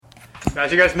As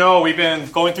you guys know, we've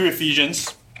been going through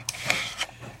Ephesians.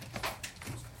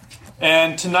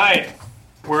 And tonight,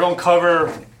 we're going to cover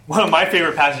one of my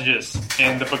favorite passages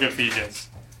in the book of Ephesians.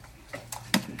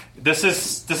 This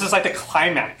is like the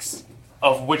climax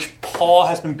of which Paul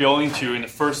has been building to in the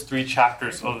first 3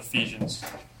 chapters of Ephesians.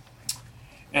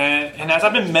 And as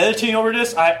I've been meditating over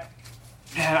this,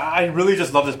 I really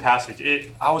just love this passage.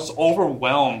 I was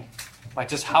overwhelmed by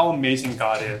just how amazing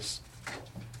God is.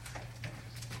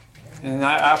 And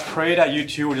I pray that you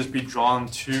too will just be drawn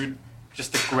to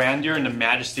just the grandeur and the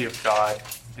majesty of God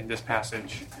in this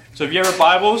passage. So if you have your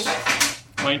Bibles,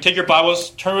 when you take your Bibles,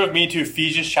 turn with me to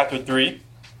Ephesians chapter 3.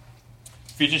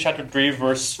 Ephesians chapter 3,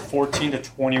 verse 14 to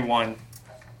 21.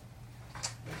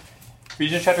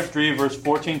 Ephesians chapter 3, verse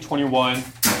 14 to 21.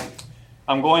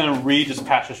 I'm going to read this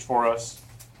passage for us.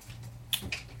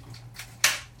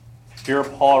 Here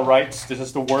Paul writes, this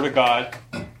is the word of God.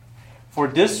 For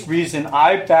this reason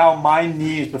I bow my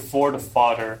knees before the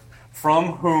Father,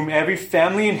 from whom every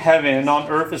family in heaven and on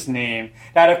earth is named,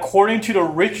 that according to the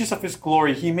riches of his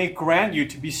glory he may grant you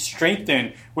to be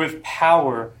strengthened with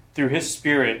power through his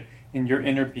Spirit in your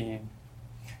inner being,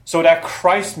 so that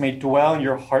Christ may dwell in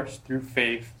your hearts through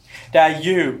faith, that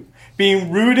you, being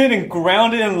rooted and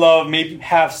grounded in love, may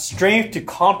have strength to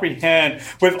comprehend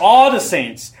with all the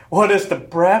saints what is the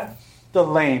breadth, the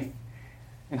length,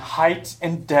 and height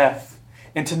and depth,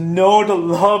 and to know the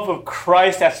love of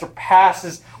Christ that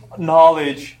surpasses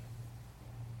knowledge,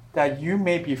 that you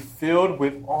may be filled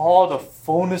with all the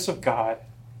fullness of God.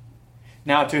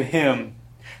 Now to him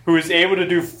who is able to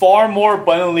do far more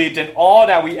abundantly than all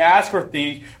that we ask or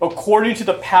think, according to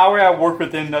the power at work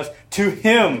within us, to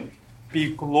him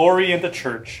be glory in the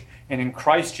church and in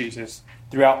Christ Jesus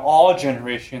throughout all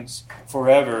generations,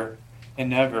 forever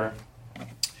and ever.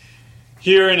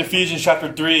 Here in Ephesians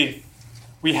chapter 3,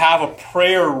 we have a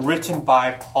prayer written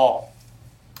by Paul.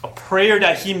 A prayer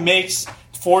that he makes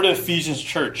for the Ephesians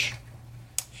church.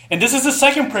 And this is the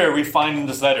second prayer we find in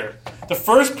this letter. The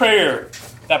first prayer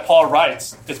that Paul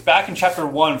writes is back in chapter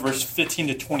 1, verse 15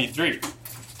 to 23.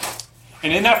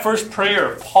 And in that first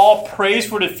prayer, Paul prays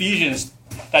for the Ephesians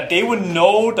that they would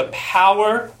know the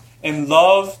power and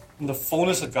love and the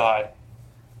fullness of God.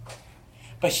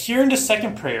 But here in the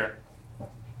second prayer,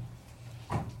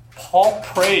 Paul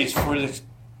prays for the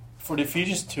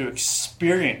Ephesians to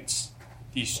experience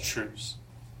these truths.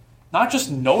 Not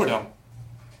just know them,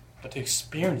 but to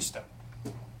experience them.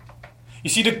 You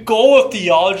see, the goal of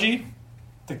theology,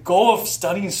 the goal of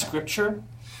studying Scripture,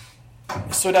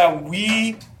 is so that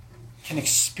we can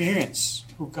experience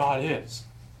who God is.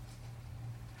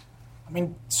 I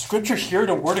mean, Scripture here,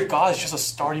 the Word of God, is just a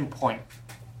starting point.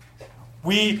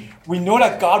 We know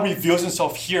that God reveals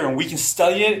himself here, and we can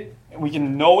study it, and we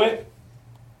can know it.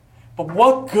 But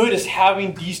what good is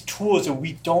having these tools if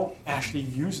we don't actually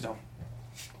use them?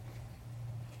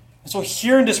 And so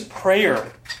here in this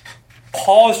prayer,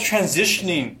 Paul is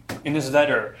transitioning in his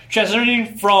letter,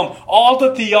 transitioning from all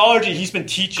the theology he's been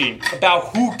teaching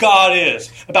about who God is,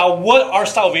 about what our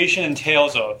salvation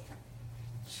entails of.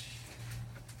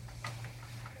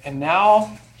 And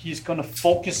now he's going to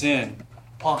focus in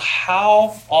upon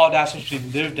how all that's actually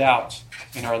lived out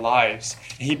in our lives.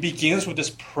 And he begins with this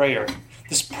prayer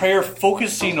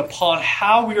focusing upon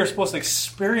how we are supposed to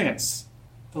experience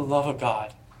the love of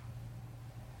God.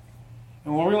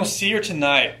 And what we're going to see here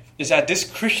tonight is that this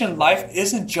Christian life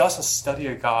isn't just a study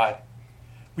of God.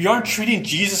 We aren't treating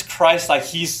Jesus Christ like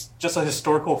he's just a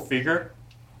historical figure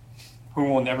who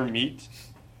we'll never meet.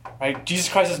 Right? Jesus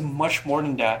Christ is much more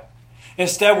than that.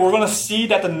 Instead, we're going to see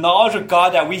that the knowledge of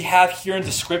God that we have here in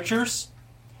the Scriptures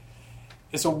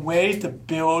is a way to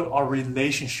build our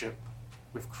relationship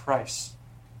with Christ.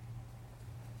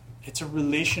 It's a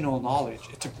relational knowledge.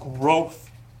 It's a growth,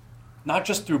 not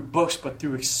just through books, but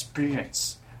through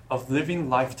experience of living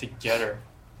life together.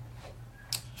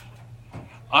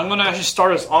 I'm going to actually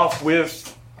start us off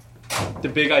with the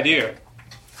big idea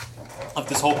of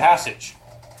this whole passage.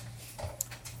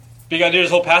 Big idea of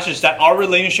this whole passage is that our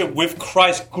relationship with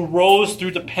Christ grows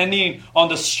through depending on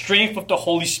the strength of the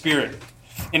Holy Spirit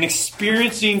and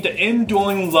experiencing the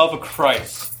indwelling love of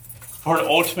Christ for the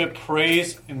ultimate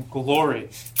praise and glory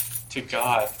to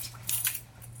God.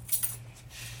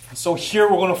 And so here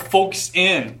we're going to focus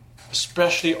in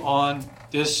especially on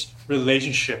this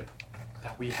relationship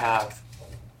that we have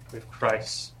with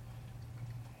Christ.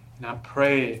 And I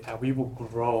pray that we will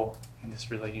grow in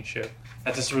this relationship,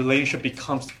 that this relationship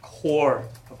becomes the core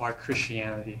of our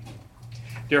Christianity.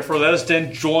 Therefore, let us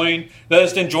then join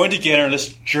together in this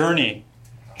journey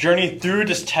through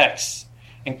this text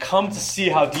and come to see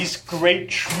how these great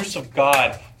truths of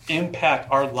God impact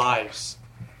our lives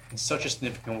in such a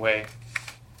significant way.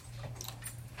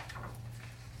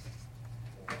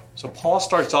 So Paul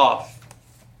starts off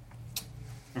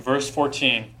in verse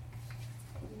 14.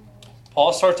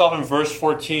 Paul starts off in verse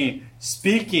 14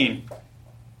 speaking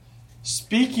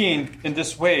in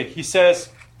this way. He says,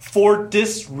 for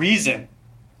this reason.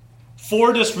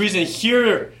 For this reason.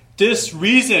 Here, this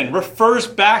reason refers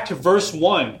back to verse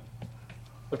 1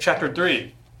 of chapter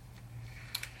 3.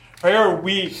 Here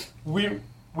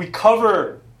we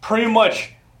cover pretty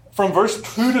much from verse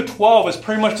 2 to 12 is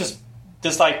pretty much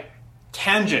this like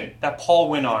tangent that Paul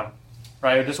went on.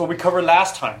 Right? This is what we covered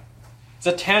last time. It's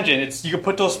a tangent. You can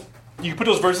put those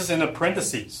verses in the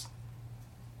parentheses.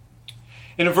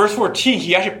 In verse 14,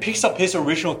 he actually picks up his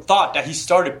original thought that he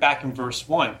started back in verse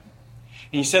 1. And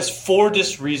he says, for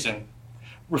this reason,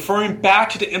 referring back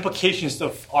to the implications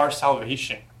of our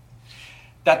salvation.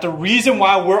 That the reason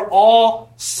why we're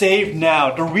all saved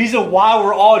now, the reason why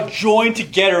we're all joined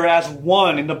together as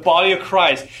one in the body of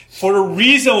Christ, for the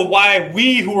reason why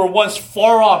we who were once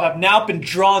far off have now been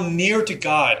drawn near to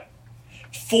God.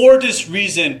 For this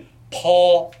reason,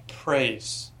 Paul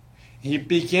prays. He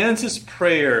begins his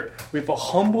prayer with a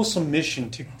humble submission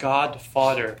to God the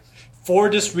Father. For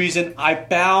this reason, I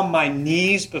bow my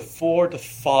knees before the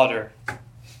Father.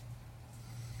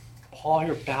 Paul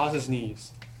here bows his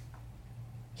knees.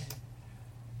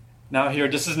 Now here,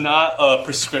 this is not a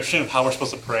prescription of how we're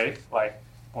supposed to pray. Like,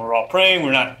 when we're all praying,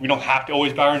 we don't have to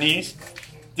always bow our knees.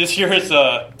 This here is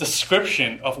a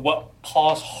description of what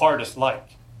Paul's heart is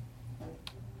like.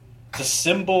 It's a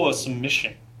symbol of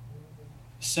submission.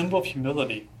 Symbol of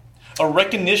humility, a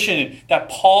recognition that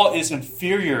Paul is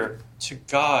inferior to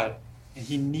God and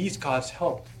he needs God's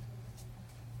help.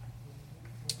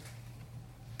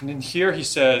 And then here he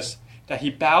says that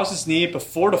he bows his knee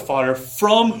before the Father,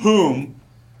 from whom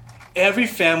every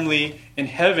family in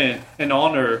heaven and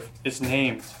on earth is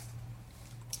named.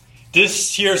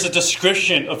 This here is a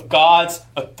description of God's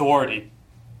authority.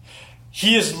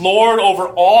 He is Lord over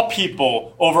all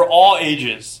people, over all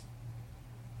ages.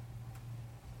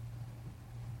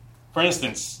 For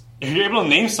instance, if you're able to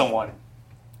name someone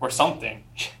or something,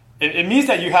 it means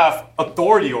that you have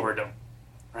authority over them,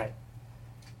 right?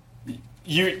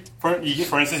 For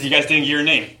instance, you guys didn't get your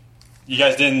name. You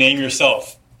guys didn't name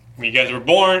yourself. When you guys were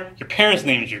born, your parents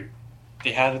named you.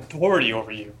 They had authority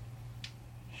over you.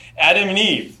 Adam and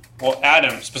Eve, well,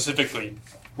 Adam specifically,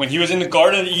 when he was in the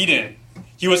Garden of Eden,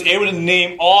 he was able to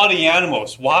name all the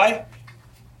animals. Why?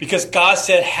 Because God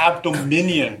said, have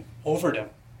dominion over them.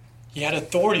 He had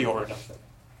authority over them.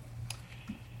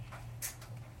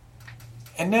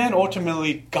 And then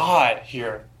ultimately, God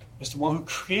here is the one who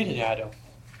created Adam.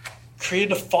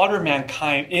 Created the Father of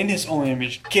mankind in his own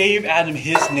image. Gave Adam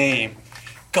his name.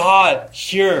 God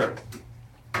here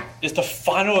is the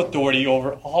final authority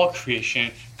over all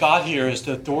creation. God here is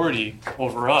the authority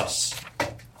over us.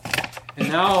 And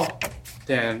now,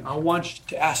 then, I want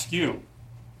to ask you,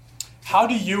 how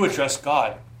do you address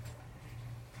God?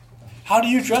 How do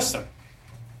you address him?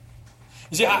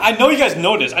 You see, I know you guys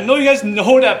know this. I know you guys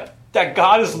know that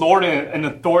God is Lord and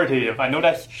authoritative. I know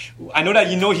that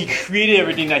you know he created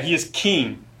everything, that he is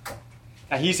king,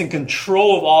 that he's in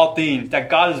control of all things, that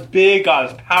God is big,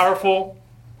 God is powerful.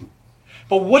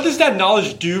 But what does that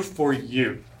knowledge do for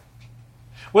you?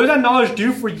 What does that knowledge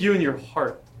do for you in your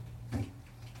heart?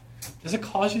 Does it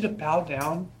cause you to bow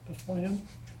down before him?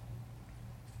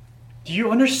 Do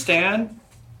you understand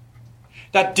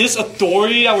that this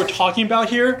authority that we're talking about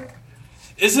here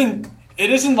isn't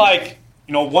like,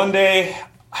 one day,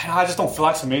 I just don't feel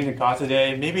like submitting to God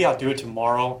today. Maybe I'll do it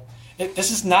tomorrow.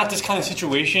 This is not this kind of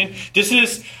situation. This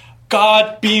is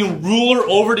God being ruler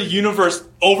over the universe,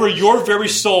 over your very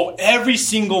soul, every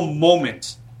single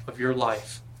moment of your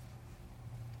life.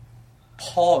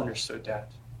 Paul understood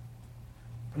that.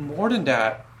 And more than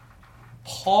that,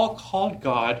 Paul called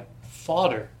God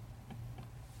Father.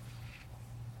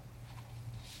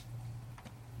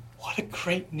 What a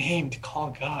great name to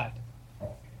call God.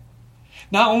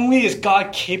 Not only is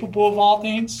God capable of all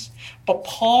things, but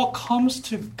Paul comes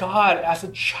to God as a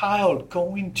child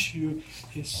going to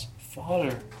his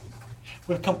Father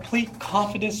with complete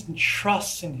confidence and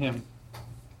trust in him.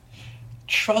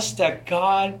 Trust that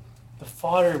God, the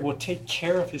Father, will take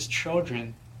care of his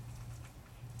children.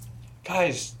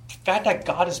 Guys, the fact that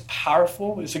God is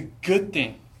powerful is a good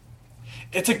thing.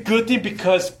 It's a good thing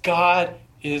because God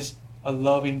is a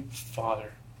loving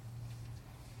Father.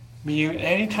 Meaning,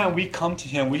 anytime we come to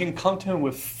him, we can come to him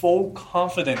with full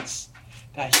confidence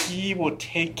that he will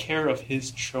take care of his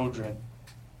children.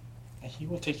 That he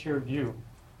will take care of you.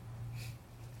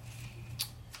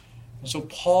 And so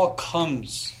Paul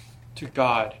comes to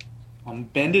God on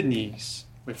bended knees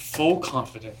with full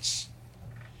confidence.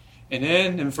 And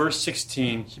then in verse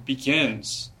 16, he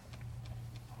begins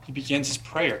his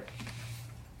prayer.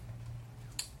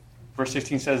 Verse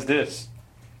 16 says this,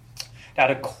 that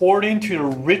according to the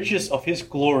riches of his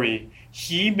glory,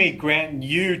 he may grant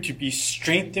you to be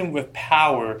strengthened with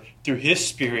power through his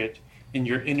Spirit in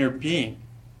your inner being.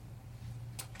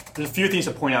 There's a few things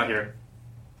to point out here.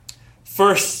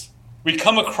 First, we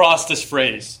come across this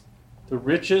phrase, the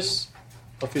riches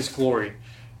of his glory,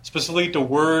 specifically the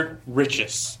word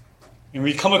riches. And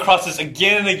we come across this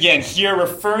again and again here,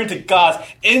 referring to God's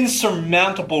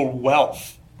insurmountable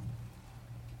wealth.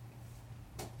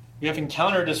 We have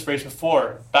encountered this phrase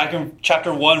before. Back in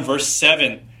chapter 1, verse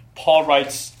 7, Paul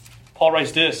writes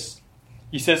this.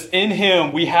 He says, in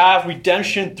him we have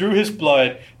redemption through his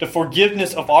blood, the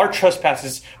forgiveness of our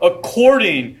trespasses,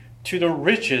 according to the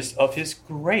riches of his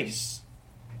grace.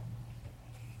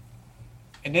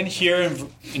 And then here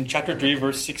in chapter 3,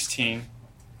 verse 16,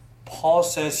 Paul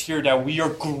says here that we are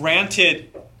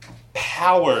granted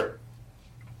power.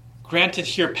 Granted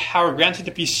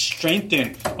to be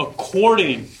strengthened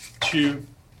according to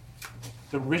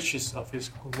the riches of his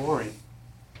glory.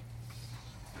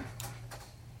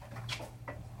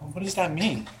 What does that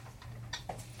mean?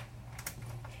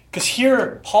 Because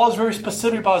here, Paul is very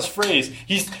specific about his phrase.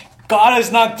 God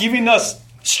is not giving us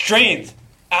strength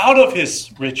out of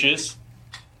his riches.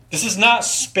 This is not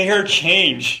spare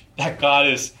change that God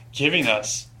is giving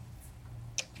us.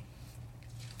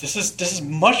 This is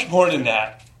much more than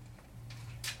that.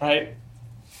 Right?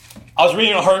 I was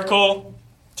reading an article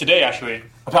today, actually,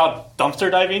 about dumpster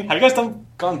diving. Have you guys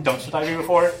gone dumpster diving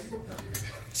before?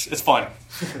 It's fun.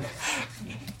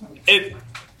 And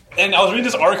I was reading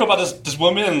this article about this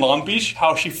woman in Long Beach,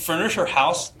 how she furnished her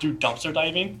house through dumpster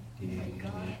diving.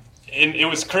 And it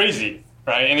was crazy,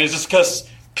 right? And it's just because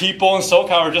people in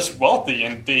SoCal are just wealthy,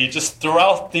 and they just throw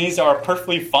out things that are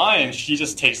perfectly fine. And she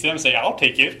just takes them and say, I'll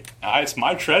take it. It's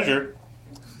my treasure,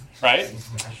 right?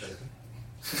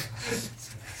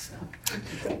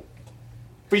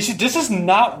 But you see, this is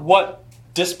not what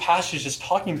this passage is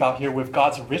talking about here with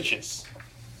God's riches.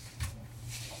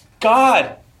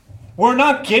 We're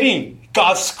not getting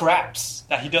God's scraps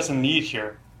that he doesn't need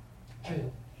here.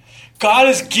 God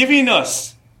is giving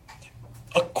us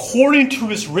according to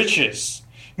his riches,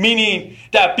 meaning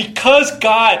that because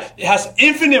God has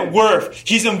infinite worth,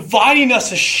 he's inviting us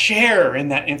to share in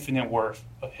that infinite worth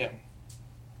of him.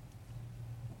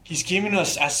 He's giving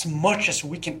us as much as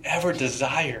we can ever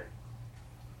desire.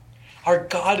 Our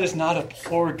God is not a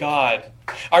poor God.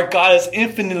 Our God is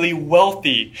infinitely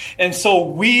wealthy. And so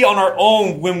we on our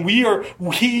own,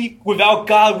 without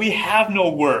God, we have no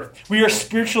worth. We are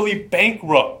spiritually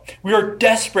bankrupt. We are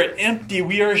desperate, empty.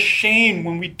 We are ashamed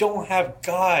when we don't have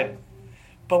God.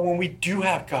 But when we do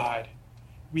have God,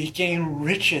 we gain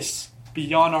riches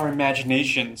beyond our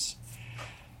imaginations.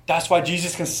 That's why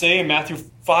Jesus can say in Matthew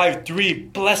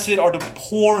 5:3, blessed are the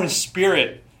poor in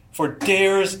spirit, for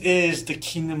theirs is the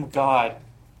kingdom of God.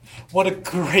 What a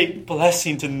great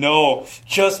blessing to know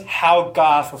just how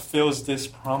God fulfills this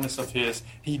promise of his.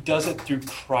 He does it through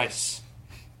Christ.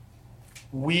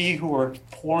 We who are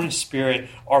poor in spirit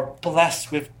are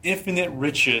blessed with infinite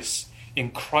riches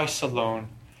in Christ alone.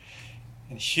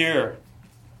 And here,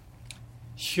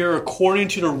 according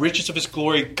to the riches of his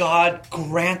glory, God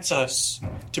grants us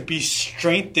to be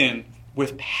strengthened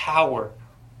with power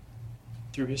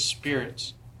through his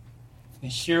Spirit.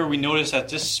 And here we notice that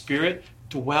this Spirit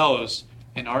dwells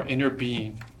in our inner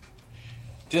being.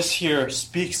 This here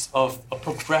speaks of a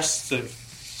progressive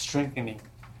strengthening.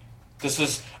 This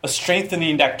is a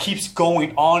strengthening that keeps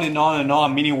going on and on and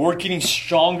on, meaning we're getting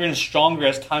stronger and stronger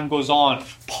as time goes on.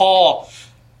 Paul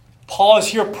is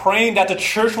here praying that the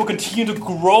church will continue to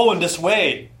grow in this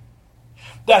way.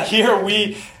 That here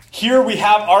we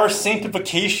have our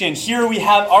sanctification. Here we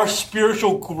have our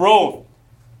spiritual growth.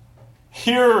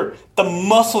 Here, the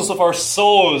muscles of our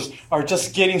souls are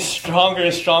just getting stronger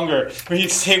and stronger. We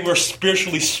say we're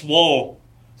spiritually swole,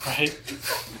 right?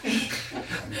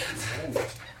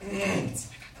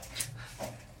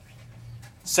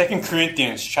 2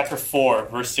 Corinthians chapter 4,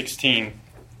 verse 16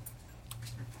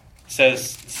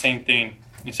 says the same thing.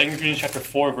 In 2 Corinthians chapter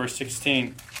 4, verse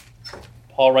 16,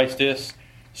 Paul writes this,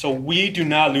 so we do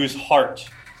not lose heart.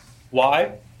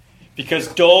 Why?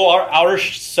 Because though our outer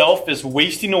self is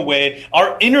wasting away,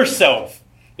 our inner self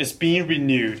is being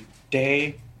renewed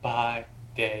day by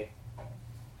day.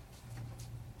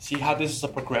 See how this is a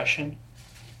progression?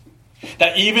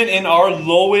 That even in our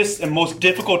lowest and most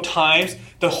difficult times,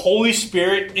 the Holy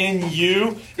Spirit in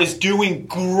you is doing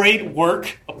great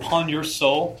work upon your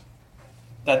soul.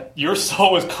 That your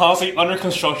soul is constantly under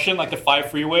construction like the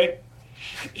 5 freeway.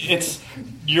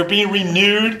 You're being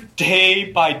renewed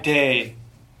day by day.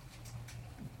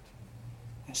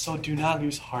 And so do not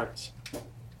lose heart.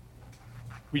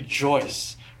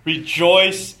 Rejoice.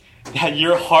 Rejoice that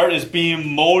your heart is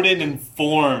being molded and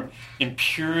formed in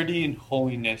purity and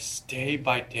holiness day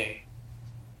by day.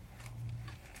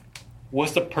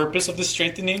 What's the purpose of this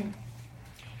strengthening?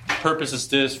 The purpose is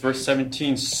this, verse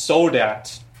 17, so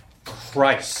that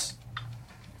Christ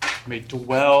may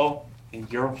dwell in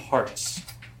your hearts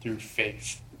through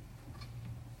faith.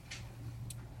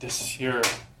 This here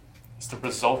is the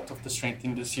result of the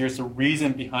strengthening. This here is the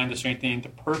reason behind the strengthening, the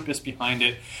purpose behind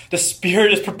it. The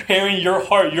Spirit is preparing your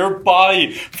heart, your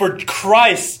body, for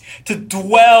Christ to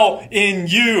dwell in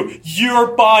you.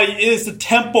 Your body is the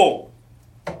temple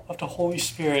of the Holy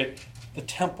Spirit, the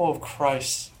temple of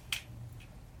Christ.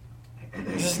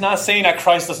 This is not saying that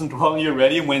Christ doesn't dwell in you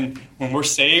already when we're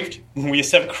saved. When we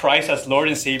accept Christ as Lord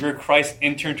and Savior, Christ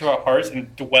enters into our hearts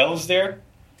and dwells there.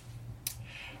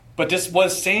 But what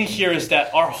it's saying here is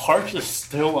that our hearts are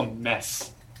still a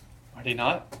mess. Are they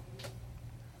not?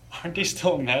 Aren't they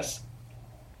still a mess?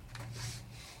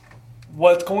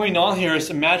 What's going on here is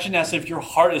imagine as if your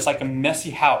heart is like a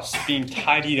messy house being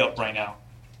tidied up right now.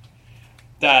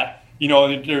 That the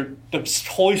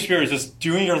Holy Spirit is just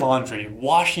doing your laundry,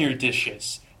 washing your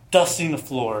dishes, dusting the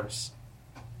floors,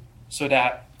 so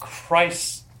that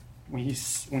Christ, when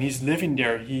he's living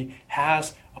there, he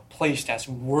has a place that's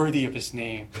worthy of his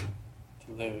name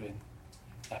to live in.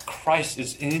 That Christ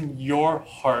is in your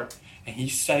heart, and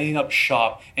he's setting up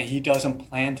shop, and he doesn't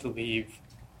plan to leave.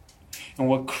 And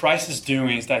what Christ is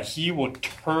doing is that he will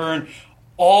turn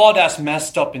all that's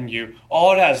messed up in you,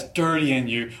 all that's dirty in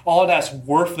you, all that's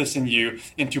worthless in you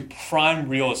into prime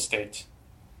real estate.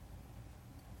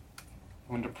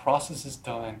 When the process is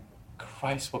done,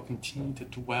 Christ will continue to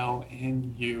dwell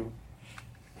in you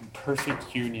in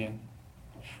perfect union.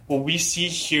 What we see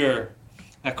here,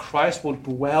 that Christ will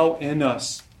dwell in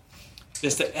us,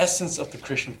 is the essence of the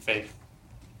Christian faith.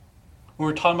 When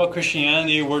we're talking about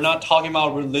Christianity, we're not talking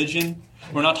about religion.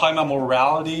 We're not talking about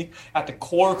morality. At the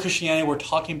core of Christianity, we're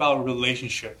talking about a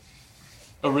relationship.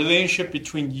 A relationship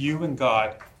between you and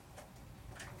God.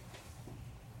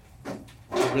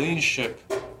 A relationship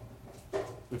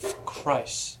with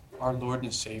Christ, our Lord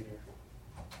and Savior.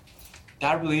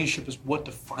 That relationship is what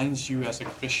defines you as a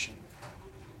Christian.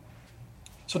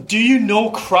 So do you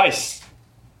know Christ?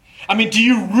 I mean, do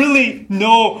you really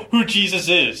know who Jesus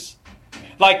is?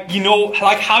 Like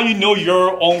how you know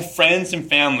your own friends and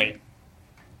family.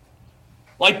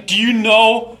 Like, do you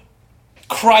know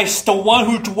Christ, the one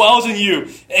who dwells in you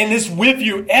and is with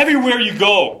you everywhere you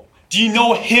go? Do you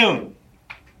know him?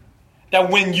 That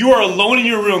when you are alone in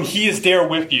your room, he is there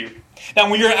with you.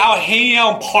 That when you're out hanging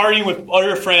out and partying with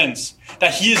other friends,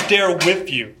 that he is there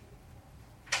with you.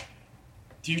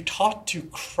 Do you talk to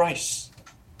Christ?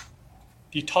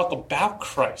 Do you talk about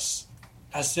Christ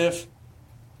as if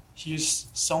he is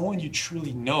someone you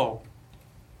truly know?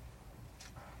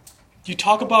 You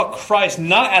talk about Christ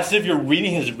not as if you're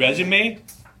reading his resume,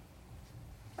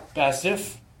 but as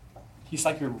if he's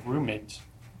like your roommate.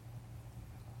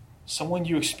 Someone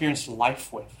you experience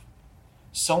life with.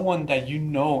 Someone that you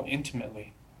know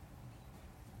intimately.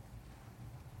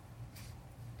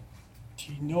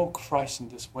 Do you know Christ in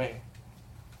this way?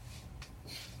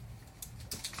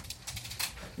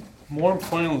 More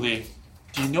importantly,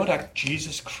 do you know that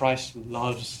Jesus Christ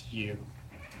loves you?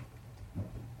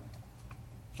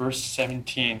 Verse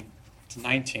 17 to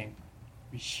 19.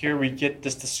 Here we get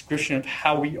this description of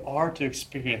how we are to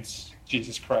experience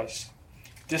Jesus Christ.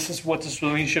 This is what this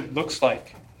relationship looks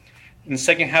like. In the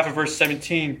second half of verse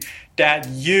 17, that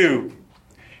you,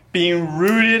 being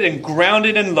rooted and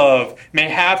grounded in love, may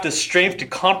have the strength to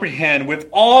comprehend with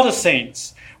all the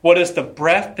saints what is the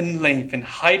breadth and length and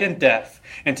height and depth,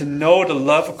 and to know the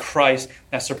love of Christ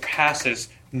that surpasses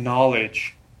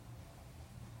knowledge.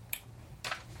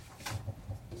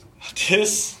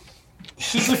 This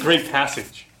is a great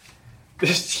passage.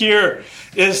 This here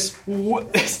is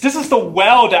the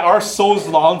well that our souls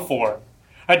long for.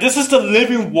 Right? This is the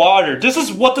living water. This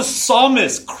is what the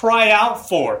psalmists cry out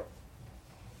for.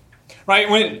 Right?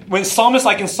 When psalmists,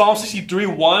 like in Psalm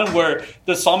 63:1, where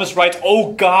the psalmist writes,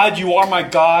 "Oh God, you are my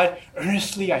God.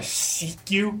 Earnestly I seek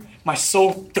you. My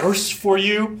soul thirsts for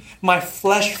you. My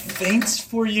flesh faints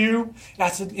for you,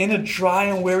 as in a dry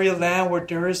and weary land where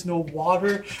there is no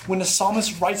water." When the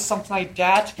psalmist writes something like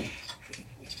that,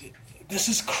 this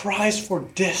is cries for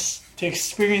this, to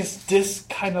experience this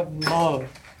kind of love.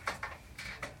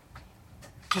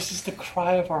 This is the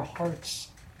cry of our hearts.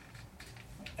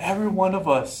 Every one of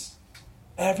us,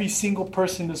 every single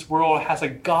person in this world has a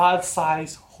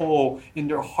God-sized hole in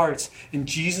their hearts, and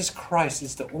Jesus Christ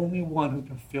is the only one who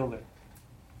can fill it.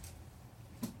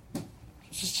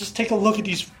 Just take a look at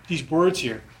these words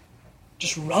here.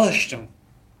 Just relish them.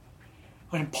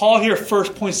 When Paul here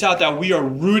first points out that we are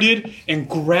rooted and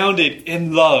grounded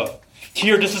in love.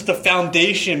 Here, this is the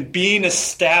foundation being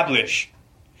established.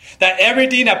 That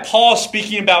everything that Paul is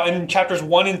speaking about in chapters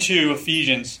 1 and 2 of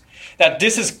Ephesians, that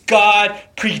this is God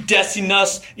predestining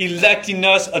us, electing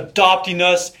us, adopting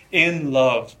us in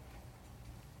love.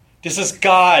 This is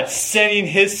God sending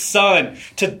his Son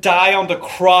to die on the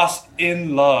cross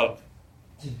in love.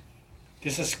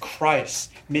 This is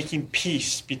Christ making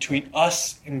peace between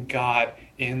us and God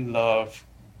in love.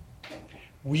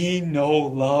 We know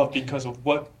love because of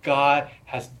what God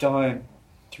has done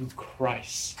through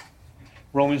Christ.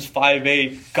 Romans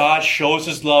 5:8, God shows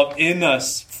his love in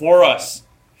us, for us,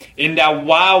 in that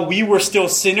while we were still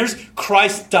sinners,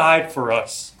 Christ died for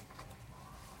us.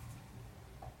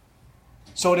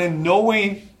 So then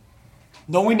knowing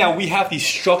that we have these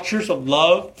structures of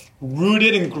love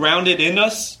rooted and grounded in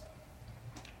us,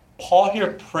 Paul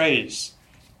here prays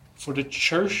for the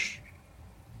church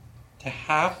to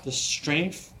have the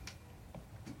strength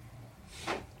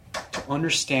to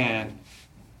understand,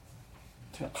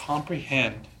 to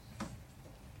comprehend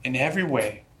in every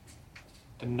way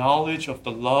the knowledge of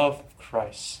the love of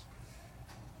Christ.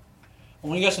 I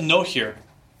want you guys to note here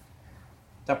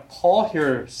that Paul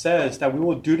here says that we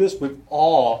will do this with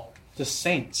all the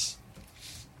saints.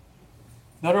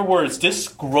 In other words, this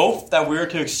growth that we're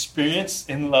to experience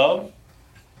in love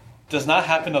does not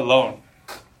happen alone.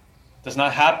 Does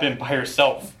not happen by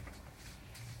yourself.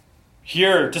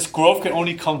 Here, this growth can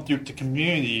only come through the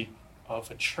community of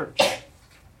a church.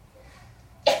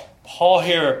 Paul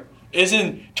here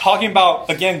isn't talking about,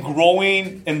 again,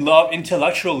 growing in love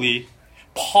intellectually.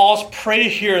 Paul's prayer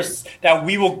here is that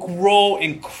we will grow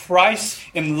in Christ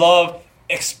in love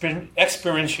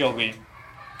experientially.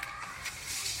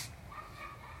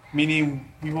 Meaning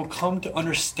we will come to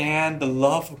understand the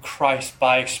love of Christ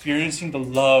by experiencing the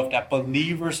love that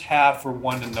believers have for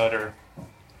one another.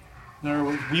 In other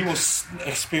words, we will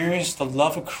experience the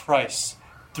love of Christ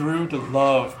through the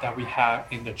love that we have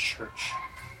in the church.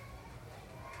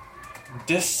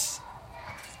 This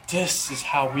is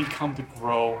how we come to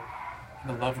grow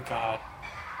in the love of God.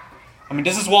 I mean,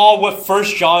 this is all what 1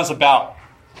 John is about.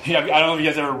 I don't know if you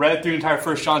guys ever read through the entire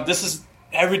 1 John. This is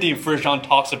everything 1 John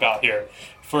talks about here.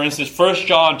 For instance, 1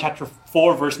 John chapter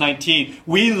 4, verse 19.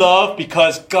 We love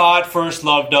because God first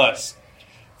loved us.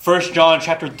 1 John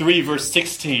chapter 3, verse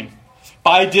 16.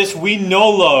 By this we know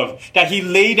love, that he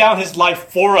laid down his life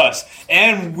for us,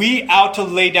 and we ought to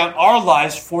lay down our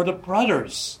lives for the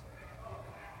brothers.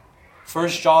 1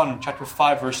 John chapter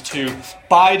 5, verse 2.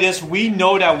 By this we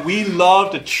know that we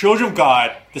love the children of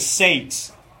God, the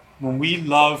saints, when we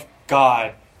love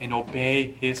God and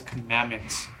obey his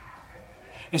commandments.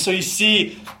 And so you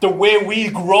see, the way we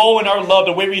grow in our love,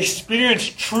 the way we experience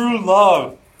true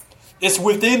love, is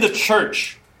within the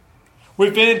church.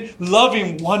 Within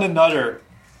loving one another.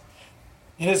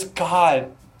 It is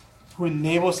God who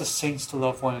enables the saints to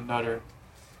love one another.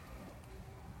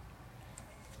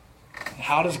 And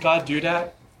how does God do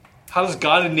that? How does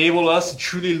God enable us to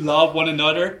truly love one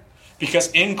another?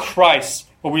 Because in Christ,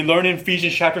 what we learn in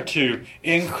Ephesians chapter 2,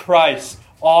 in Christ,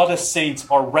 all the saints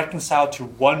are reconciled to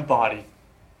one body.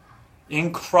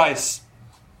 In Christ,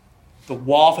 the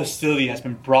wall of hostility has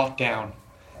been brought down,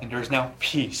 and there is now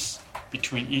peace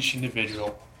between each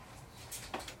individual.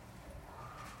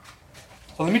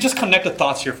 So let me just connect the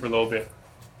thoughts here for a little bit.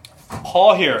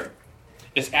 Paul here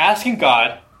is asking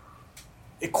God,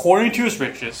 according to his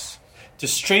riches, to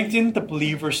strengthen the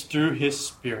believers through his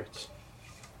Spirit,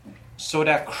 so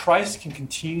that Christ can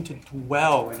continue to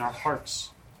dwell in our hearts.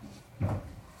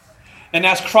 And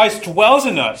as Christ dwells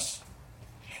in us,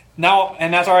 now,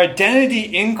 and as our identity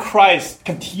in Christ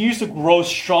continues to grow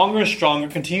stronger and stronger,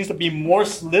 continues to be more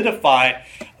solidified,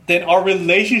 then our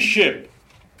relationship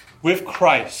with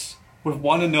Christ, with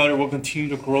one another, will continue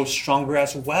to grow stronger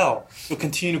as well. It will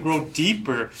continue to grow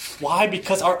deeper. Why?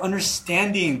 Because our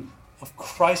understanding of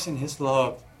Christ and his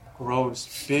love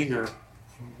grows bigger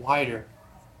and wider.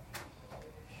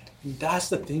 And that's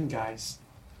the thing, guys.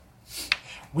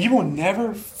 We will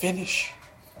never finish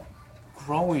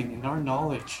growing in our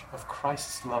knowledge of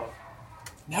Christ's love.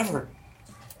 Never.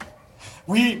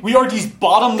 We are these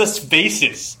bottomless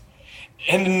vases,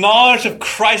 and the knowledge of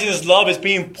Christ's love is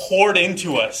being poured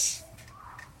into us.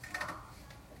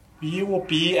 We will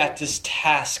be at this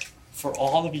task for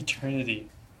all of eternity.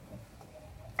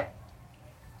 But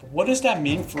what does that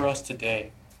mean for us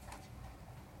today?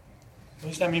 What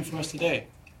does that mean for us today?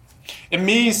 It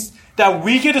means that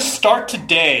we get to start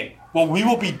today what we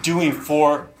will be doing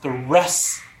for the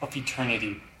rest of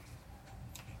eternity.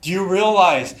 Do you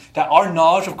realize that our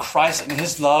knowledge of Christ and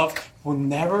his love will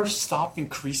never stop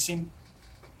increasing?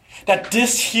 That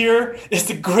this here is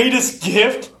the greatest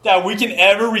gift that we can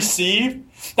ever receive?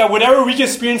 That whatever we can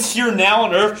experience here now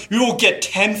on earth, we will get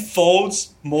tenfold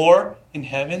more in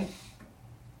heaven?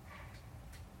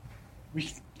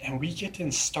 We get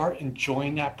to start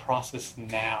enjoying that process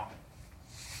now.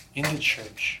 In the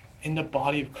church, in the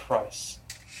body of Christ,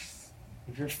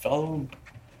 with your fellow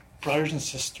brothers and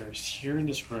sisters here in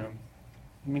this room.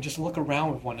 Just look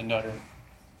around with one another.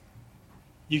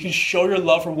 You can show your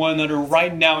love for one another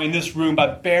right now in this room by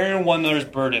bearing one another's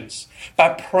burdens, by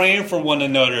praying for one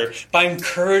another, by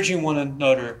encouraging one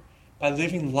another, by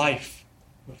living life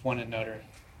with one another.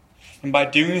 And by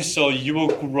doing so, you will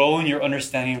grow in your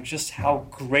understanding of just how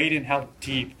great and how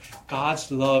deep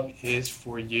God's love is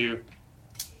for you.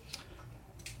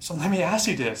 So let me ask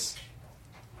you this.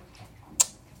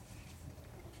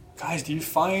 Guys, if you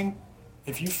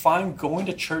find going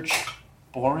to church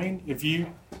boring, if you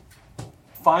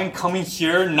find coming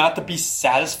here not to be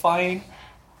satisfying,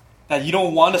 that you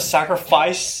don't want to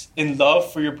sacrifice in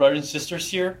love for your brothers and sisters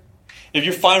here, if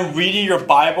you find reading your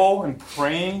Bible and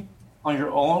praying on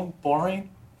your own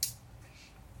boring,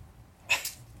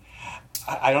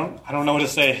 I don't know what to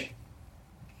say.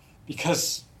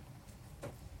 Because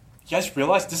you guys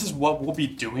realize this is what we'll be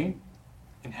doing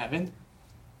in heaven?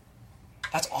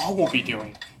 That's all we'll be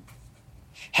doing.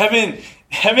 Heaven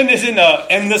isn't an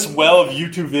endless well of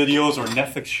YouTube videos or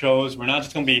Netflix shows. We're not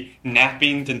just going to be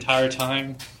napping the entire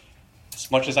time.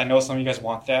 As much as I know some of you guys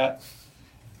want that.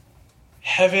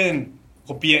 Heaven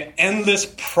will be an endless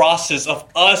process of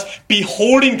us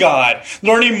beholding God,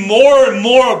 learning more and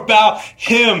more about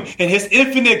him and his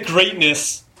infinite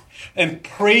greatness, and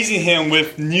praising him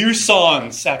with new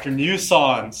songs after new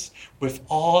songs with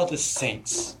all the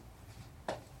saints.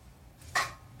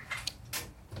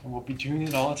 And we'll be doing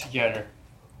it all together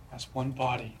as one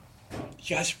body.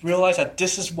 You guys realize that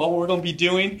this is what we're going to be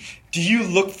doing? Do you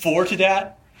look forward to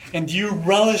that? And do you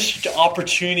relish the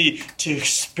opportunity to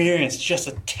experience just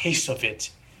a taste of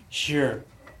it here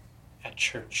at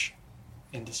church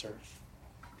in this earth?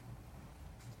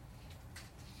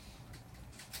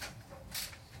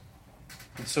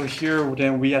 And so here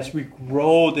then as we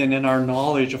grow then in our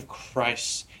knowledge of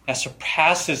Christ that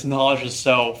surpasses knowledge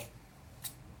itself,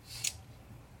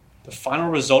 the final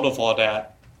result of all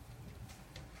that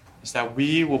is that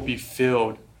we will be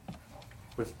filled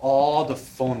with all the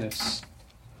fullness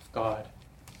of God.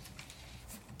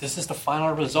 This is the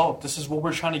final result. This is what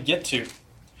we're trying to get to.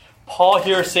 Paul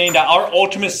here is saying that our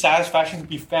ultimate satisfaction can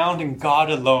be found in God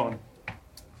alone.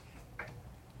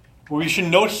 What we should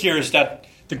note here is that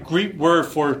the Greek word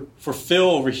for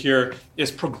fill over here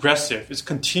is progressive. It's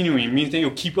continuing. It means that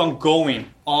you'll keep on going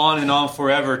on and on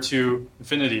forever to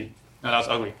infinity. No, that was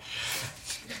ugly.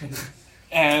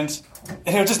 And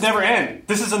it'll just never end.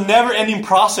 This is a never-ending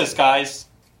process, guys,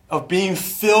 of being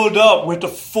filled up with the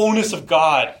fullness of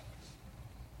God.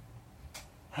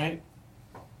 Right?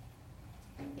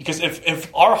 Because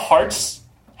if our hearts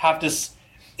have this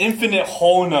infinite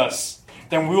wholeness,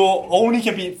 then we will only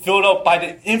can be filled up by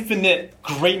the infinite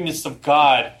greatness of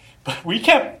God. But we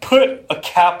can't put a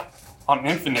cap on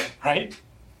infinite, right?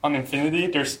 On infinity,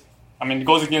 it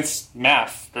goes against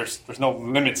math. There's no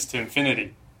limits to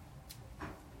infinity.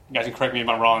 You guys can correct me if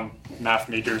I'm wrong, math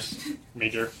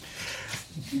major.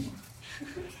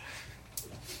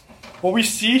 What we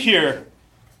see here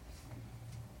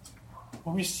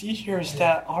is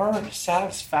that our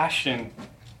satisfaction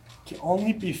can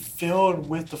only be filled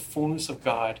with the fullness of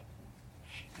God.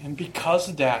 And because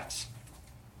of that,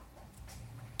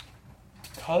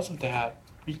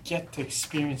 we get to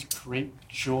experience great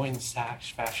joy and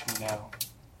satisfaction now.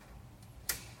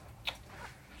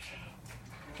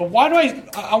 But why do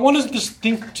I want to just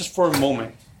think just for a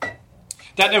moment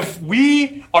that if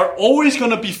we are always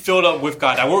going to be filled up with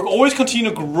God, that we're always continue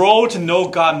to grow to know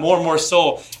God more and more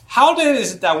so, how then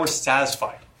is it that we're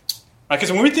satisfied? Right?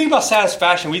 Because when we think about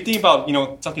satisfaction, we think about,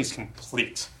 something's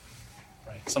complete.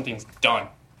 Right? Something's done.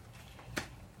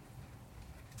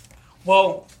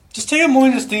 Well, just take a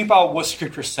moment to think about what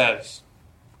Scripture says.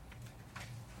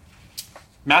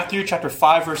 Matthew chapter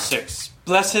 5, verse 6.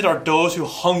 Blessed are those who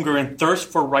hunger and thirst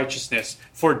for righteousness,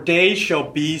 for they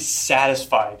shall be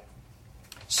satisfied.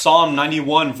 Psalm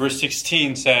 91, verse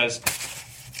 16 says,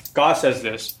 God says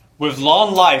this, with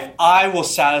long life I will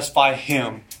satisfy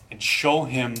him and show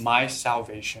him my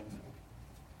salvation.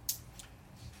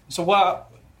 So what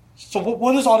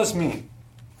does all this mean?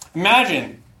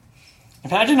 Imagine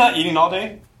not eating all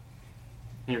day.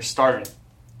 and you're starving,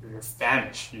 you're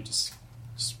famished, you just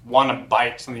want to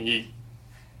bite something to eat,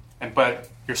 but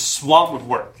you're swamped with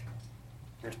work.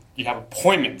 You have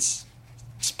appointments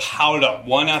just piled up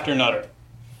one after another,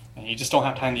 and you just don't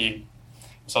have time to eat.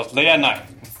 So it's late at night,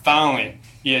 and finally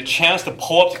you get a chance to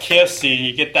pull up to KFC and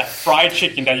you get that fried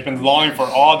chicken that you've been longing for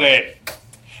all day.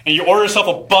 And you order yourself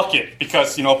a bucket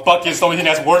because, a bucket is the only thing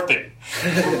that's worth it.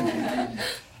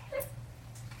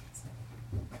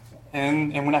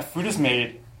 and when that food is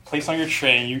made, placed on your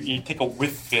tray, and you take a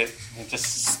whiff of it, and you just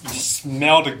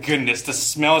smell the goodness. The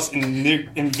smell is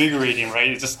invigorating, right?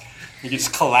 You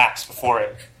just collapse before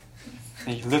it.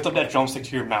 And you lift up that drumstick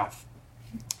to your mouth.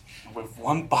 And with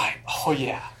one bite, oh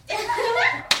yeah.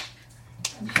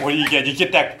 What do you get? You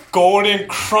get that golden,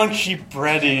 crunchy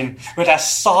breading with that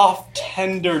soft,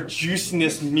 tender,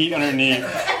 juiciness meat underneath.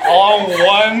 All in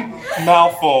one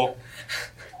mouthful.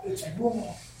 It's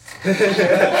raw.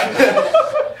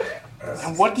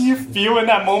 And what do you feel in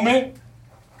that moment?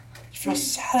 You feel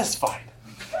satisfied.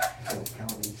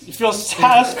 You feel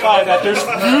satisfied that there's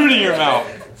food in your mouth.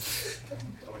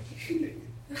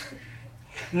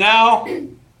 Now,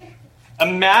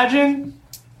 imagine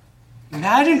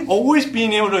always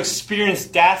being able to experience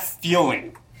that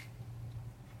feeling,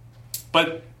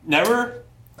 but never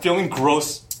feeling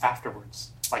gross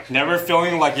afterwards. Like never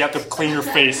feeling like you have to clean your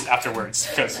face afterwards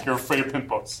because you're afraid of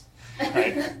pimples,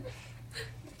 right?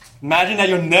 Imagine that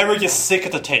you'll never get sick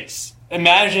of the taste.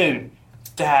 Imagine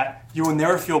that you will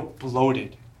never feel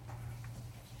bloated.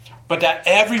 But that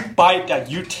every bite that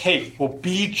you take will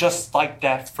be just like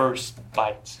that first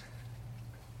bite.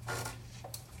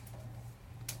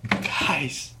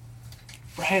 Guys,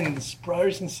 friends,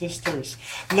 brothers and sisters,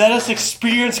 let us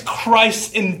experience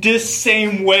Christ in this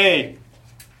same way.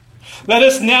 Let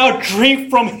us now drink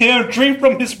from Him, drink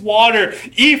from His water,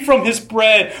 eat from His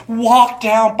bread, walk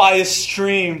down by His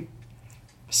stream,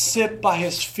 sit by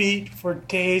His feet for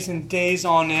days and days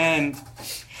on end.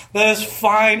 Let us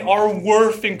find our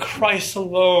worth in Christ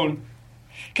alone,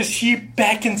 because He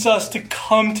beckons us to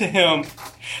come to Him,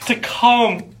 to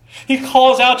come. He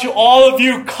calls out to all of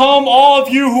you, come all of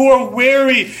you who are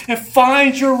weary, and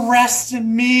find your rest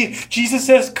in me. Jesus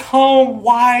says, come,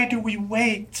 why do we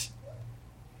wait?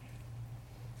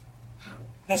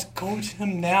 Let's go to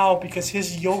Him now, because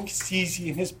His yoke is easy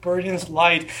and His burden is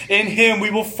light. In Him we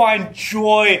will find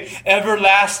joy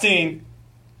everlasting.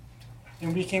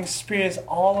 And we can experience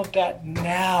all of that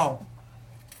now.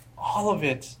 All of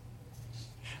it.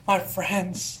 My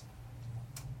friends,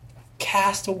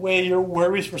 cast away your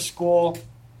worries for school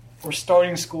or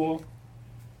starting school.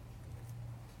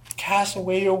 Cast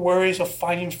away your worries of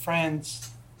finding friends.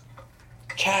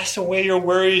 Cast away your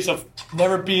worries of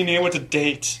never being able to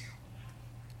date.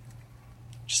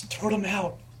 Just throw them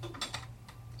out.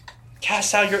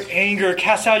 Cast out your anger.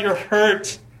 Cast out your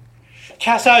hurt.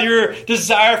 Cast out your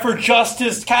desire for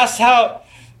justice. Cast out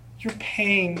your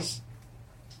pains,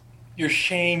 your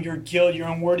shame, your guilt, your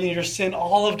unworthiness, your sin,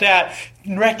 all of that.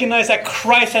 And recognize that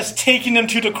Christ has taken them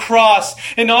to the cross.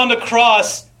 And on the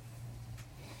cross,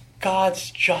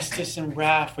 God's justice and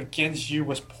wrath against you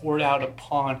was poured out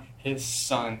upon His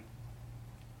Son.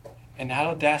 And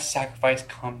out of that sacrifice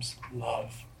comes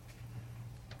love.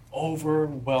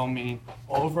 Overwhelming,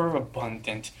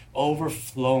 overabundant,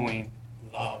 overflowing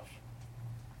love.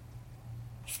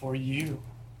 For you,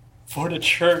 for the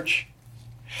church.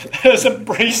 Let us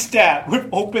embrace that with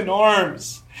open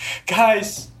arms.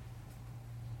 Guys,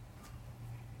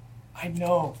 I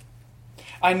know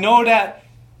that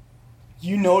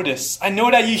you know this. I know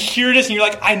that you hear this and you're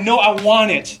like, I know I want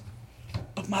it.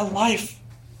 But my life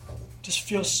just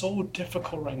feels so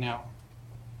difficult right now.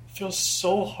 It feels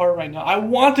so hard right now. I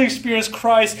want to experience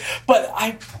Christ, but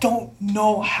I don't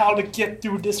know how to get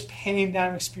through this pain that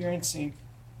I'm experiencing.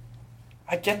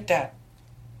 I get that.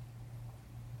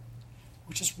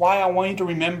 Which is why I want you to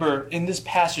remember in this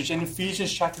passage, in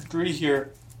Ephesians chapter 3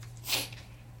 here,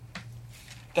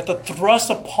 that the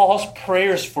thrust of Paul's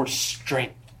prayer is for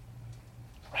strength.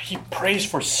 He prays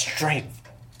for strength.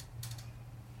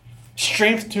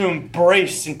 Strength to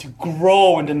embrace and to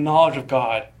grow in the knowledge of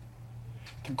God.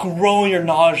 To grow in your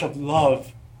knowledge of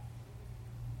love.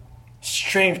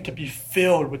 Strength to be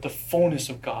filled with the fullness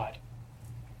of God.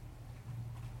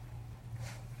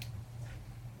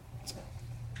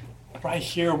 Right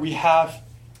here we have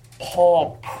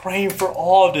Paul praying for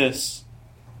all of this.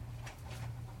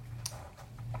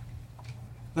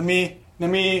 Let me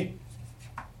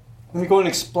go and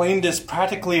explain this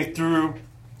practically through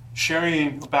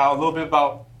sharing a little bit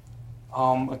about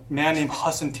a man named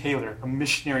Hudson Taylor, a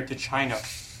missionary to China.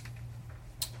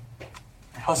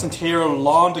 Hudson Taylor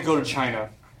longed to go to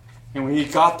China, And when he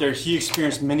got there, he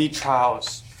experienced many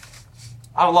trials.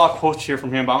 I have a lot of quotes here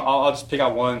from him, but I'll just pick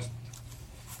out one.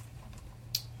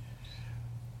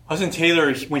 Hudson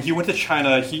Taylor, when he went to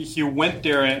China, he went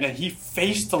there and he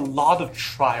faced a lot of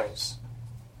trials.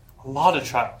 A lot of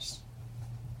trials.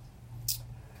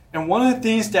 And one of the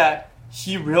things that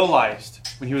he realized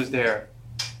when he was there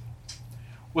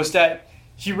was that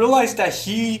he realized that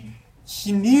he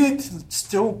needed to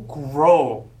still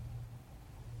grow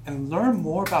and learn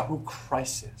more about who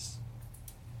Christ is.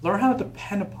 Learn how to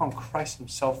depend upon Christ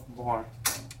himself more.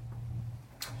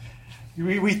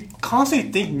 We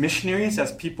constantly think missionaries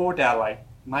as people that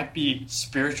might be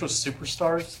spiritual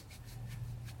superstars.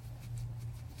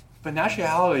 But in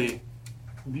actuality,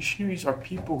 missionaries are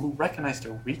people who recognize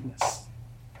their weakness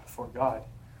before God.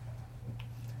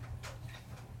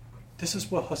 This is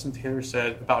what Hudson Taylor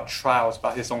said about trials,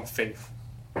 about his own faith.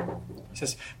 He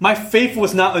says, "My faith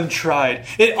was not untried.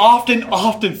 It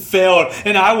often failed,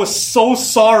 and I was so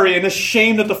sorry and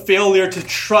ashamed of the failure to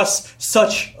trust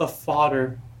such a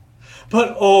Father.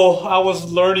 But I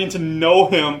was learning to know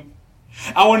him.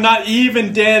 I would not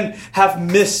even then have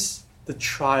missed the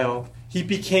trial. He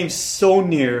became so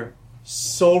near,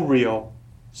 so real,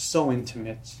 so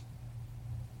intimate."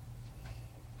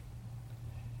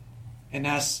 And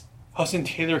as Hudson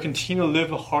Taylor continued to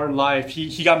live a hard life,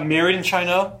 he got married in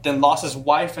China, then lost his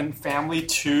wife and family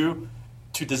to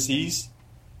disease.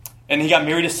 And he got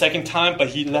married a second time, but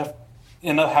he ended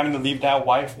up having to leave that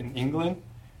wife in England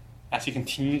as he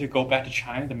continued to go back to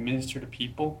China to minister to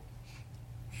people.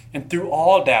 And through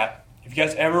all that, if you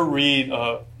guys ever read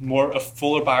a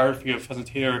fuller biography of Hudson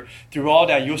Taylor, through all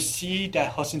that, you'll see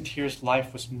that Hudson Taylor's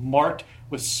life was marked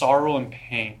with sorrow and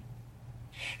pain.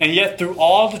 And yet, through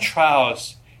all the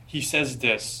trials, he says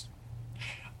this: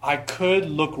 "I could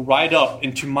look right up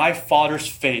into my Father's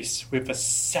face with a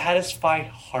satisfied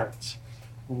heart,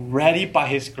 ready by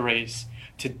his grace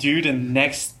to do the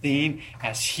next thing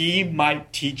as he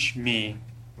might teach me,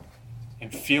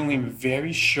 and feeling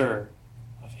very sure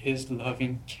of his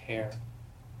loving care."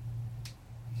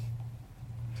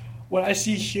 What I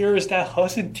see here is that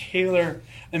Hudson Taylor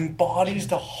embodies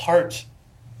the heart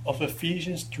of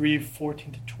Ephesians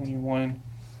 3:14-21.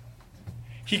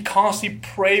 He constantly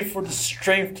prayed for the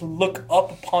strength to look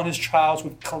up upon his trials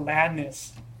with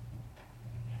gladness,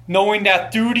 knowing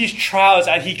that through these trials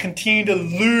that he continued to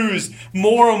lose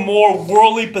more and more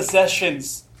worldly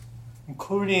possessions,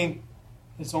 including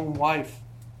his own wife.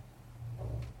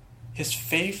 His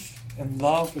faith and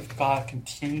love with God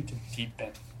continued to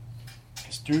deepen,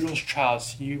 because through those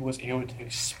trials he was able to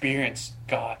experience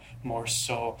God more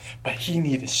so, but he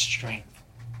needed strength.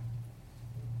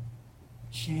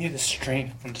 He needed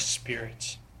strength from the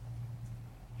Spirit.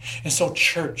 And so,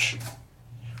 church,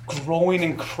 growing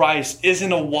in Christ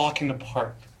isn't a walk in the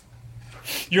park.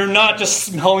 You're not just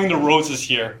smelling the roses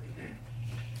here.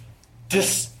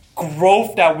 This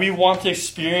growth that we want to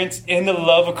experience in the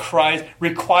love of Christ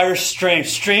requires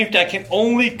strength that can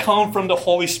only come from the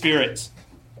Holy Spirit.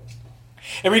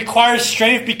 It requires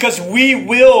strength because we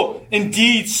will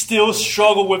indeed still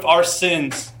struggle with our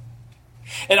sins.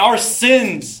 And our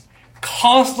sins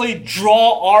constantly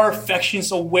draw our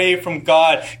affections away from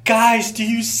God. Guys, do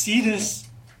you see this?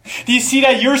 Do you see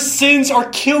that your sins are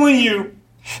killing you?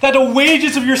 That the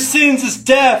wages of your sins is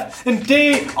death, and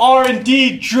they are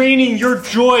indeed draining your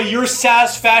joy, your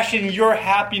satisfaction, your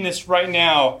happiness right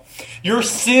now. Your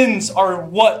sins are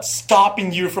what's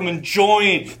stopping you from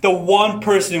enjoying the one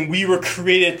person we were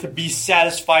created to be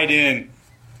satisfied in,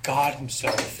 God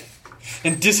himself.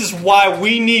 And this is why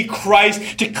we need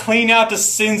Christ to clean out the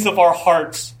sins of our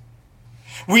hearts.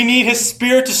 We need his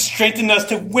Spirit to strengthen us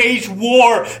to wage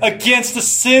war against the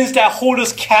sins that hold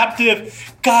us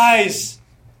captive. Guys,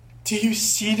 do you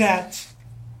see that?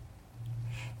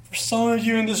 For some of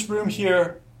you in this room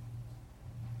here,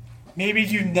 maybe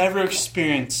you never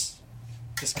experienced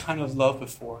this kind of love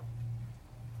before.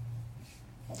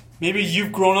 Maybe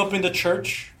you've grown up in the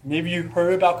church. Maybe you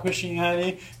heard about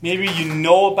Christianity. Maybe you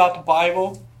know about the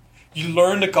Bible. You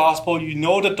learn the gospel. You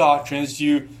know the doctrines.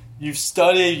 You've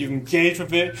studied. You've engaged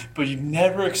with it. But you've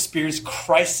never experienced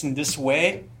Christ in this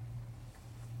way.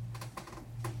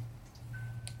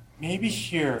 Maybe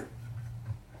here,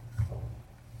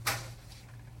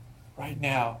 right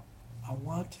now, I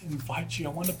want to invite you. I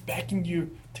want to beckon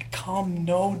you to come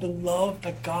know the love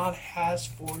that God has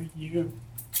for you.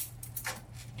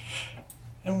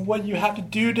 And what you have to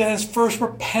do then is first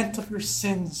repent of your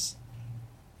sins.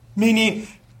 Meaning,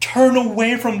 turn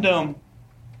away from them.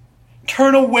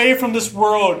 Turn away from this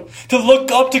world. To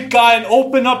look up to God and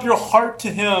open up your heart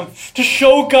to him. To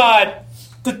show God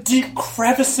the deep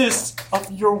crevices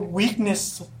of your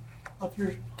weakness. of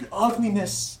your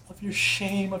ugliness, of your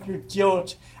shame, of your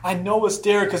guilt. I know it's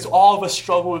there because all of us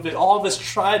struggle with it. All of us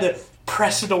try to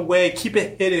press it away, keep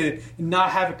it hidden, and not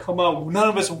have it come out. None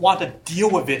of us want to deal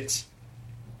with it.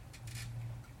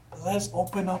 But let's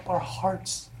open up our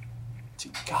hearts to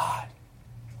God.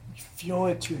 Feel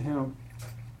it to Him.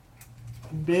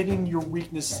 Admitting your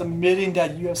weakness, submitting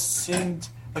that you have sinned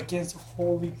against a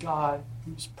holy God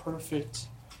who's perfect.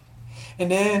 And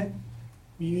then,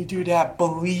 when you do that,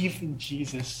 believe in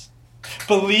Jesus.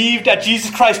 Believe that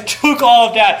Jesus Christ took all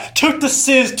of that, took the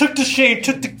sins, took the shame,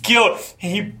 took the guilt,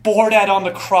 and He bore that on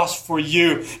the cross for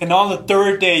you. And on the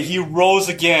third day, He rose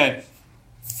again,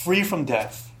 free from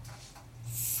death,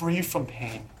 free from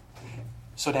pain,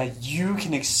 so that you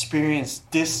can experience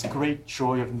this great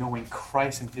joy of knowing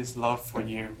Christ and His love for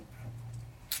you.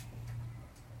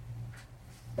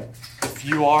 If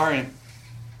you are a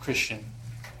Christian,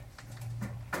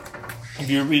 if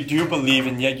you really do believe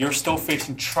and yet you're still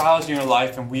facing trials in your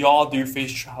life, and we all do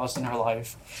face trials in our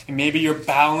life, and maybe you're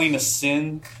battling a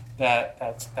sin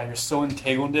that you're so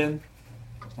entangled in,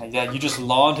 that you just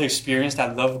long to experience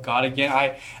that love of God again,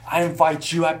 I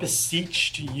invite you, I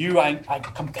beseech to you, I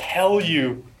compel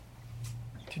you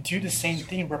to do the same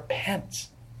thing. Repent.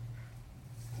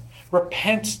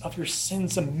 Repent of your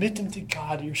sins, admit them to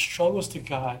God, your struggles to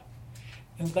God,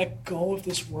 and let go of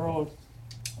this world.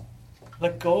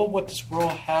 Let go of what this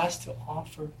world has to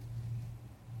offer.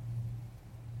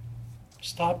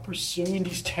 Stop pursuing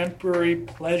these temporary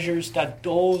pleasures that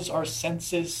dulls our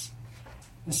senses.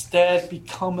 Instead,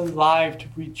 become alive to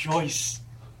rejoice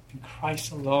in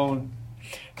Christ alone.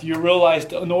 Do you realize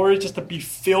that in order just to be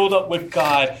filled up with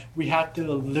God, we have to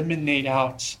eliminate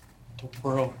out the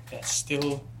world that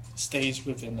still stays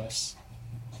within us?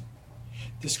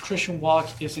 This Christian walk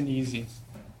isn't easy.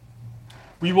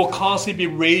 We will constantly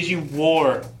be waging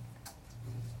war.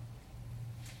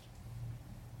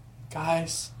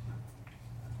 Guys,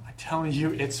 I'm telling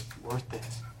you, it's worth it.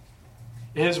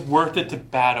 It is worth it to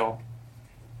battle.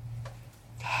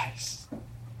 Guys,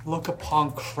 look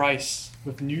upon Christ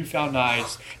with newfound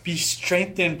eyes. Be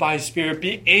strengthened by His Spirit.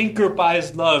 Be anchored by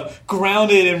His love.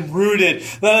 Grounded and rooted.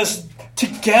 Let us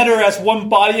together as one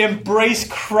body embrace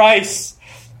Christ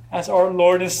as our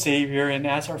Lord and Savior and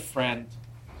as our friend.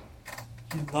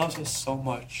 He loves us so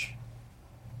much.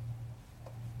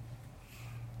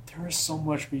 There is so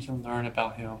much we can learn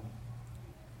about Him.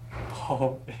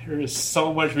 Oh, there is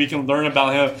so much we can learn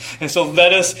about Him. And so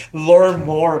let us learn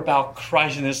more about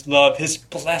Christ and His love. His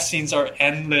blessings are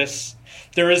endless.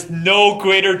 There is no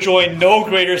greater joy, no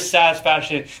greater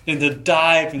satisfaction than to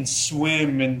dive and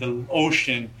swim in the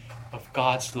ocean of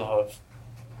God's love.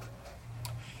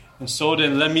 And so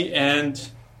then let me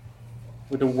end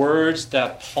with the words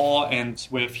that Paul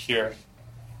ends with here.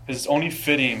 It's only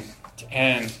fitting to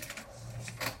end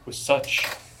with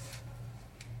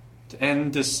to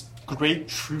end this great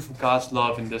truth of God's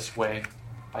love in this way,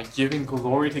 by giving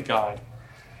glory to God.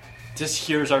 This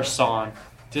here is our song.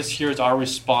 This here is our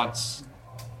response.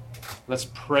 Let's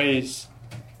praise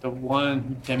the one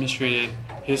who demonstrated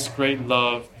His great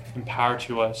love and power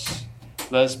to us.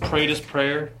 Let us pray this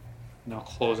prayer, and I'll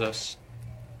close us.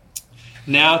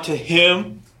 Now to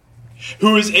Him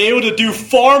who is able to do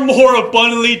far more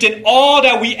abundantly than all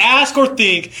that we ask or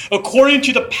think, according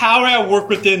to the power at work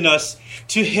within us,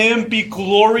 to Him be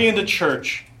glory in the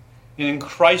church and in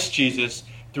Christ Jesus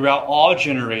throughout all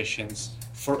generations,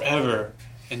 forever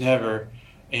and ever.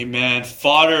 Amen.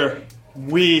 Father,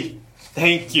 we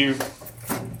thank You.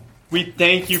 We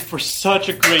thank You for such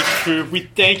a great truth. We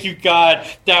thank You, God,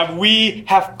 that we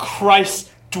have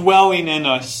Christ dwelling in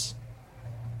us.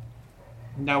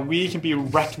 Now we can be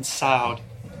reconciled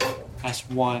as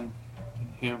one in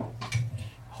Him.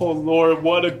 Oh Lord,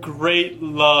 what a great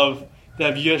love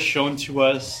that You have shown to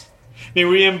us. May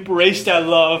we embrace that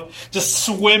love, just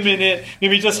swim in it. May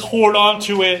we just hold on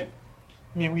to it.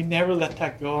 May we never let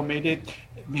that go. May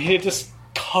it just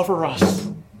cover us.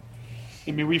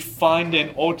 And may we find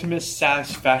an ultimate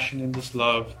satisfaction in this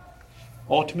love.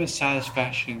 Ultimate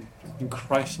satisfaction in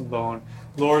Christ alone.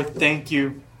 Lord, thank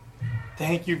You.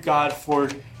 Thank You, God, for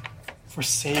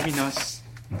saving us.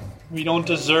 We don't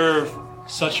deserve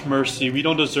such mercy. We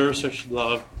don't deserve such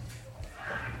love.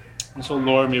 And so,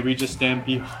 Lord, may we just then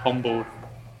be humbled.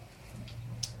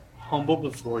 Humble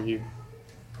before You.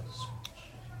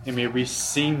 And may we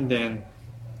sing then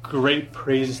great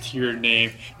praises to Your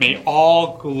name. May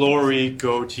all glory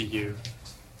go to You.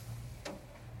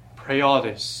 Pray all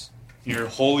this in Your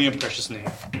holy and precious name.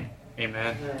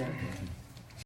 Amen.